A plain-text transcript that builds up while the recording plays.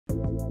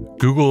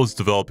Google is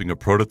developing a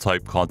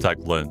prototype contact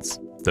lens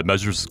that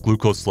measures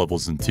glucose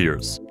levels in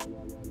tears.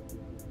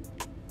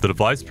 The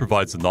device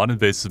provides a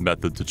non-invasive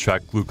method to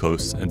track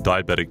glucose in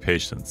diabetic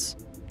patients.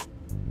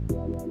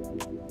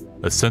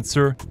 A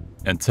sensor,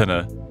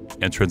 antenna,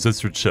 and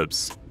transistor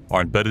chips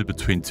are embedded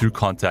between two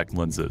contact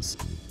lenses.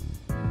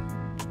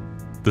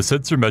 The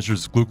sensor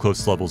measures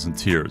glucose levels in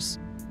tears.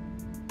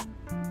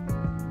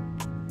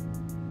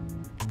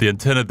 The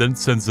antenna then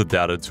sends the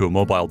data to a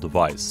mobile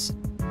device.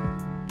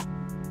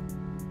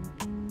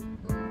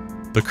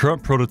 The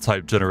current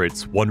prototype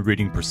generates 1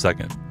 reading per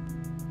second.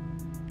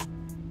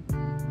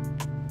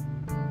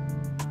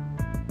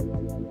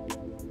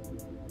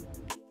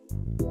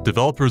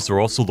 Developers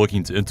are also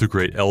looking to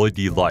integrate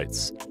LED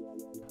lights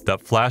that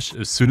flash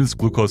as soon as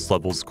glucose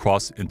levels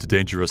cross into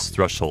dangerous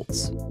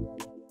thresholds.